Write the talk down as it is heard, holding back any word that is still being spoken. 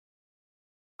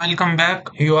Welcome back.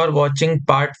 You are watching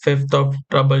part 5th of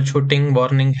Troubleshooting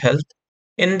Warning Health.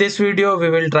 In this video, we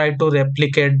will try to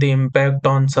replicate the impact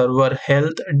on server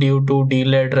health due to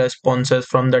delayed responses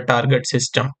from the target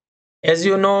system. As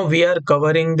you know, we are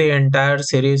covering the entire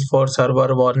series for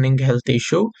server warning health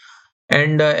issue.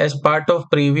 And as part of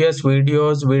previous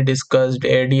videos, we discussed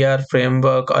ADR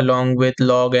framework along with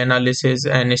log analysis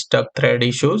and stuck thread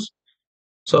issues.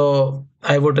 So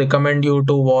I would recommend you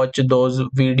to watch those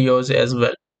videos as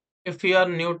well. If you are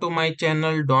new to my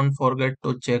channel, don't forget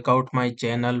to check out my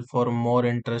channel for more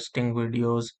interesting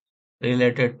videos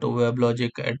related to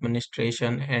WebLogic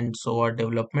administration and SOA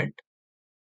development.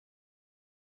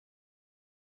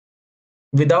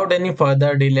 Without any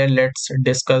further delay, let's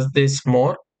discuss this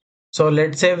more. So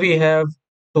let's say we have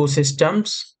two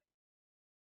systems,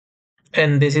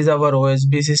 and this is our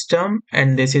OSB system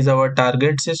and this is our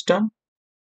target system,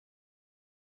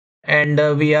 and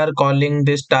we are calling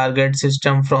this target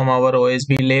system from our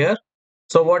OSB layer.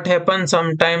 So what happens,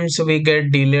 sometimes we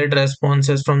get delayed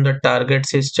responses from the target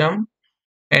system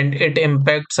and it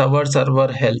impacts our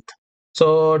server health.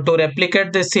 So to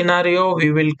replicate this scenario,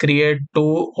 we will create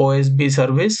two OSB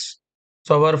service.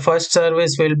 So our first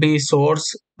service will be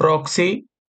source proxy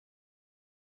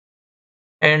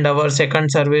and our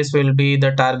second service will be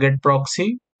the target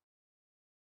proxy.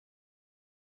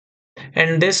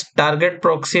 And this target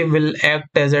proxy will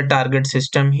act as a target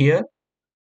system here.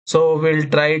 So we'll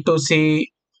try to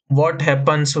see what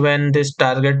happens when this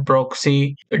target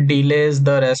proxy delays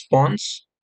the response.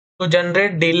 To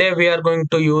generate delay, we are going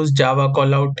to use Java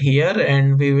callout here,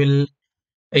 and we will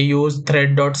use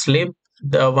thread.slip,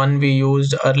 the one we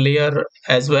used earlier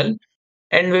as well.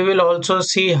 And we will also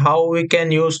see how we can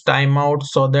use timeout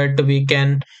so that we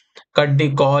can cut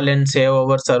the call and save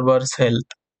our server's health.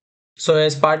 So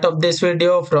as part of this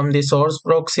video, from the source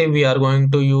proxy, we are going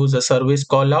to use a service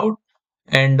callout.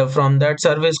 And from that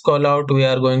service callout, we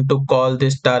are going to call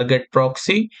this target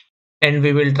proxy, and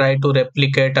we will try to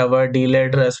replicate our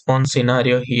delayed response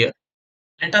scenario here.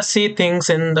 Let us see things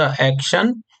in the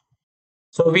action.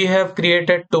 So we have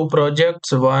created two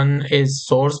projects. One is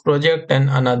source project and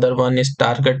another one is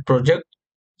target project.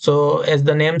 So as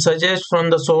the name suggests, from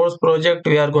the source project,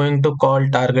 we are going to call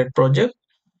target project.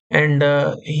 And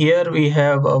here we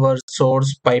have our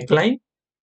source pipeline.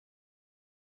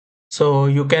 So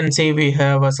you can see we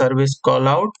have a service call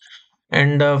out.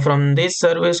 And from this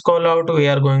service call out, we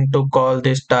are going to call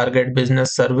this target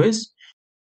business service.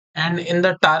 And in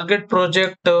the target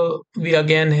project, we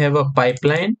again have a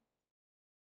pipeline.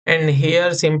 And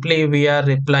here simply we are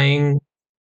replying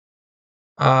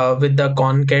with the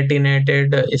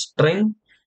concatenated string,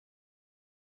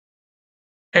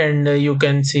 and you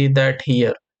can see that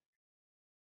here.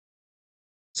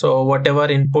 So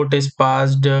whatever input is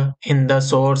passed in the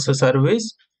source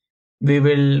service, we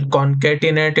will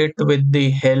concatenate it with the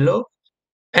hello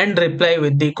and reply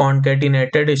with the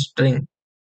concatenated string.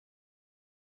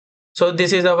 So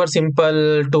this is our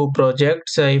simple two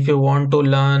projects. If you want to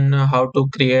learn how to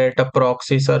create a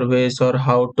proxy service or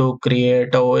how to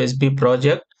create a OSB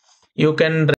project, you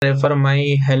can refer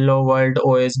my Hello World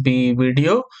OSB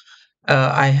video.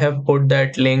 I have put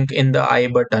that link in the I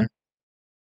button.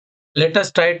 Let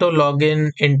us try to log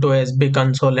in into SB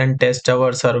console and test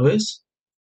our service.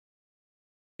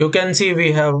 You can see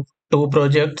we have two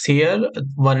projects here.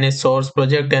 One is source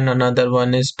project and another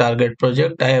one is target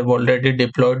project. I have already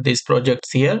deployed these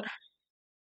projects here.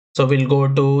 So we'll go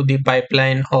to the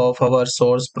pipeline of our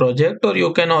source project, or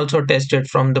you can also test it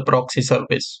from the proxy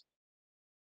service.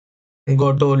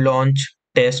 Go to launch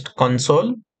test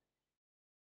console,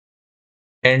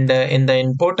 and in the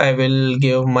input I will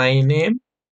give my name.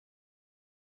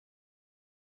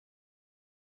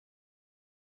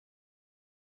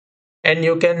 And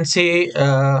you can see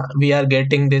we are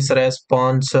getting this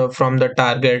response from the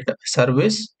target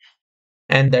service,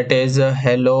 and that is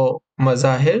hello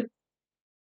Mazahir.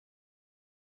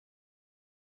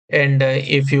 And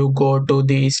if you go to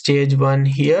the stage 1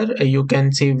 here, you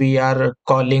can see we are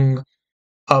calling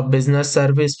a business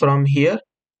service from here.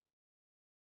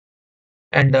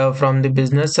 And from the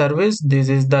business service, this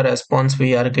is the response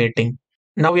we are getting.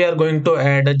 Now we are going to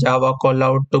add a Java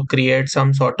callout to create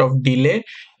some sort of delay,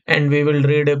 and we will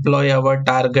redeploy our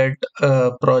target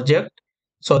project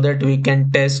so that we can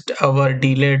test our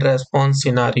delayed response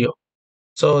scenario.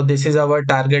 So this is our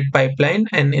target pipeline,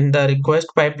 and in the request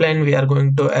pipeline we are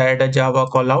going to add a Java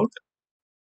callout,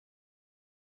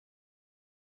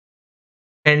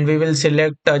 and we will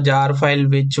select a jar file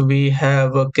which we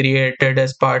have created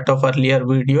as part of earlier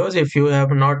videos. If you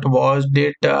have not watched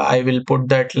it, I will put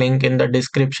that link in the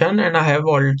description, and I have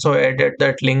also added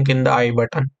that link in the I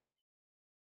button.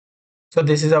 So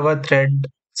this is our thread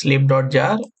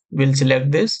sleep.jar. We'll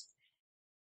select this.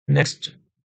 Next,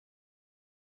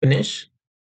 finish.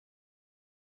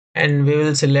 And we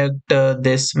will select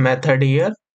this method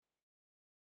here.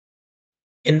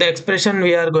 In the expression,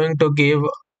 we are going to give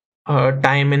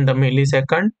time in the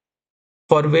millisecond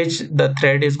for which the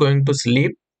thread is going to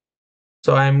sleep.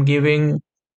 So I'm giving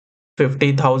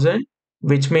 50,000,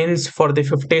 which means for the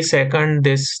 50 second,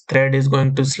 this thread is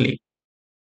going to sleep.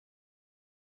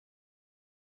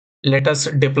 Let us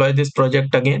deploy this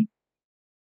project again.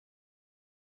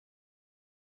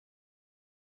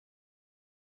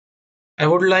 I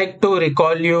would like to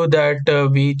recall you that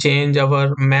we change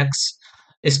our max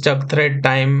stuck thread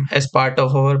time as part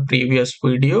of our previous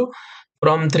video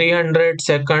from 300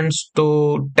 seconds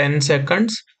to 10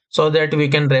 seconds so that we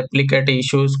can replicate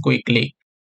issues quickly.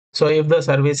 So if the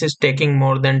service is taking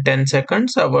more than 10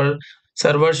 seconds, our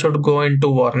server should go into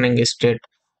warning state.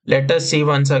 Let us see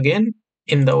once again.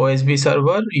 In the OSB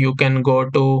server, you can go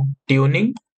to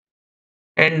tuning,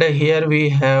 and here we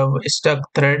have stuck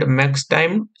thread max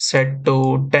time set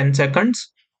to 10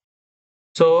 seconds.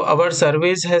 So our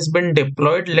service has been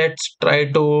deployed. Let's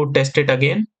try to test it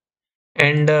again.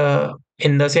 And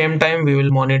in the same time, we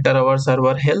will monitor our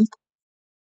server health.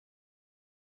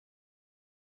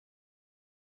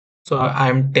 So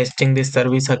I'm testing this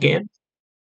service again.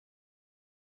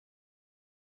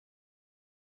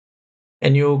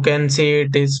 And you can see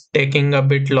it is taking a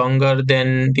bit longer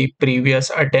than the previous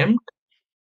attempt.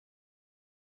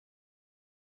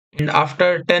 And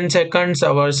after 10 seconds,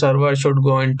 our server should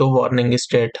go into warning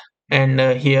state. And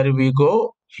here we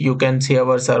go. You can see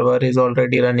our server is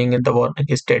already running in the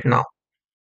warning state now.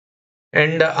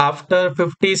 And after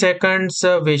 50 seconds,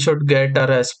 we should get a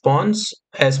response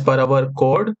as per our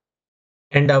code.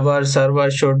 And our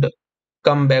server should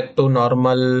come back to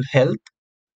normal health.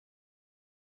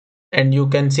 And you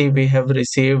can see we have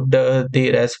received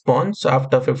the response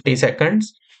after 50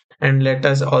 seconds. And let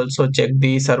us also check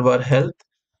the server health,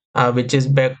 which is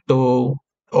back to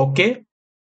okay.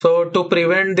 So to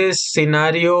prevent this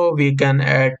scenario, we can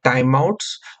add timeouts.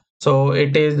 So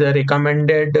it is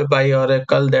recommended by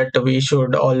Oracle that we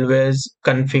should always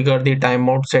configure the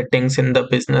timeout settings in the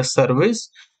business service.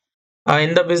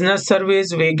 In the business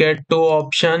service, we get two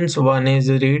options. One is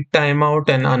read timeout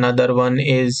and another one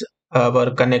is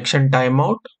our connection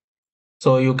timeout.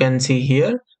 So you can see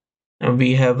here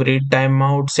we have read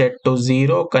timeout set to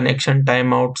 0, connection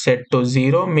timeout set to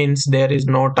 0 means there is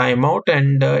no timeout,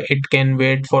 and it can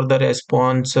wait for the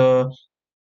response for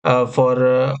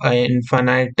an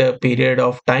infinite period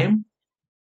of time.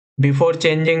 Before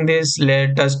changing this,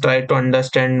 let us try to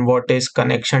understand what is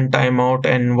connection timeout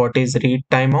and what is read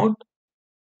timeout.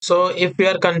 So if we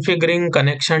are configuring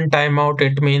connection timeout,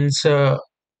 it means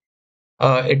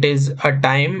it is a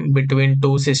time between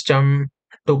two systems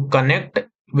to connect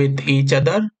with each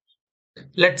other.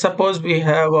 Let's suppose we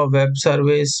have a web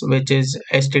service which is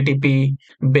HTTP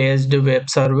based web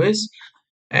service,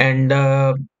 and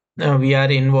we are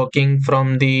invoking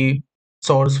from the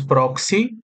source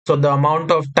proxy. So the amount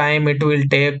of time it will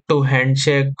take to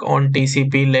handshake on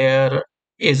TCP layer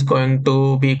is going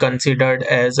to be considered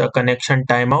as a connection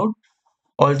timeout.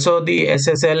 Also, the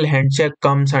SSL handshake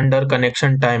comes under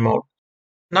connection timeout.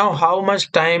 Now, how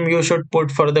much time you should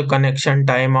put for the connection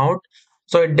timeout?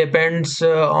 So it depends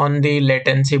on the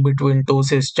latency between two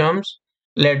systems.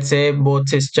 Let's say both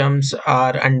systems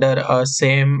are under a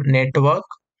same network,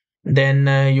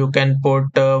 then you can put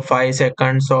 5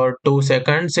 seconds or 2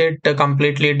 seconds. It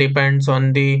completely depends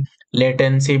on the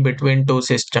latency between two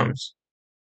systems.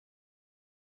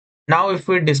 Now if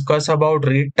we discuss about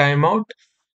read timeout,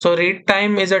 so read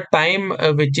time is a time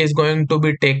which is going to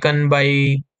be taken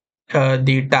by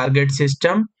the target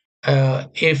system.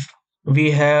 If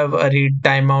we have a read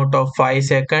timeout of 5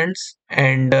 seconds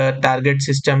and target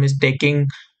system is taking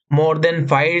more than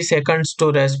 5 seconds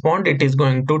to respond, it is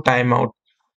going to timeout.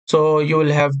 So you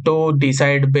will have to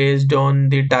decide based on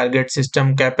the target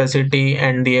system capacity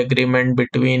and the agreement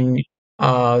between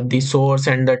the source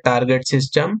and the target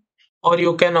system. Or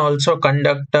you can also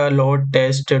conduct a load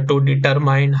test to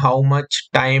determine how much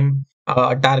time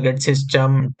a target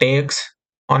system takes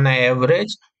on an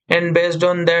average. And based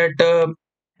on that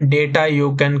data,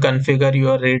 you can configure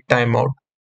your read timeout.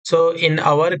 So in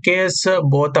our case,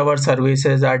 both our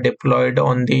services are deployed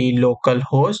on the local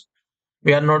host.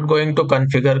 We are not going to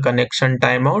configure connection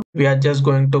timeout. We are just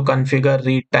going to configure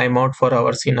read timeout for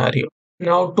our scenario.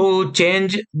 Now to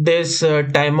change this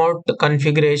timeout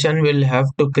configuration, we'll have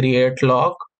to create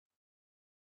log.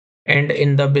 And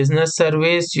in the business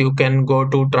service, you can go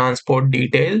to transport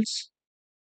details.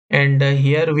 And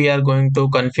here we are going to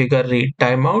configure read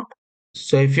timeout.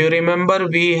 So if you remember,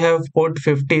 we have put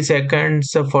 50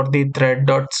 seconds for the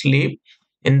thread.sleep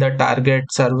in the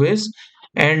target service.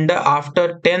 And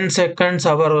after 10 seconds,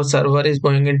 our server is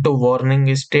going into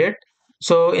warning state.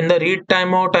 So in the read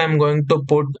timeout, I'm going to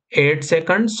put 8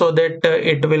 seconds so that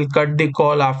it will cut the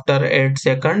call after 8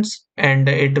 seconds and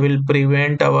it will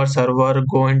prevent our server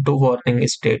go into warning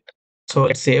state. So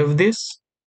let's save this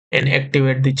and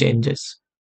activate the changes.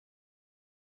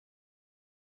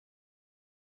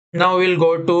 Now we'll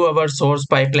go to our source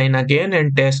pipeline again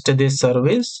and test this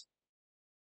service.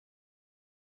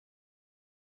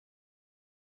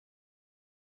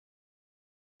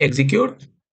 Execute,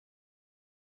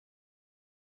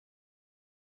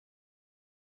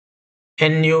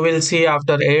 and you will see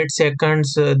after 8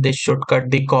 seconds this should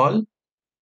cut the call.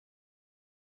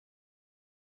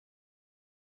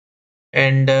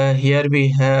 And here we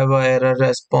have a error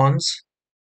response,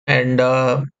 and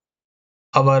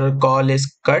our call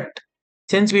is cut.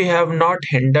 Since we have not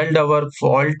handled our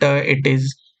fault, it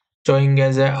is showing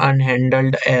as an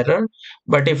unhandled error.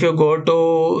 But if you go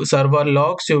to server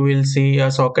logs, you will see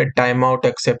a socket timeout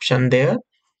exception there.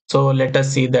 So let us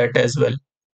see that as well.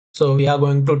 So we are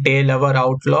going to tail our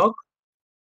out log,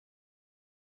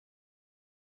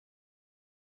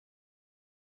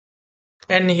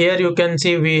 and here you can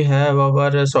see we have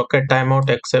our socket timeout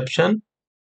exception.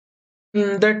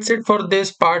 That's it for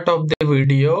this part of the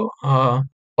video.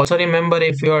 Also remember,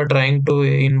 if you are trying to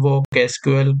invoke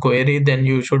SQL query, then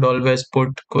you should always put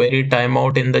query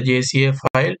timeout in the JCA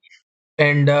file.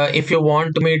 And if you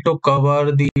want me to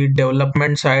cover the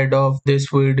development side of this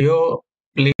video,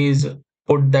 please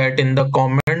put that in the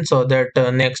comments so that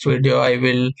next video I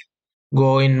will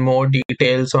go in more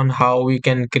details on how we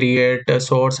can create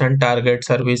source and target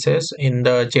services in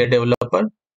the JDeveloper.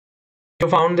 If you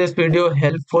found this video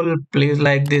helpful, please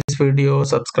like this video,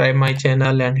 subscribe my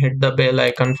channel and hit the bell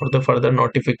icon for the further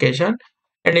notification.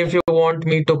 And if you want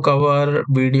me to cover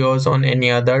videos on any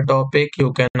other topic,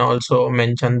 you can also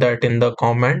mention that in the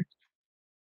comment.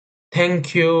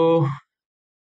 Thank you.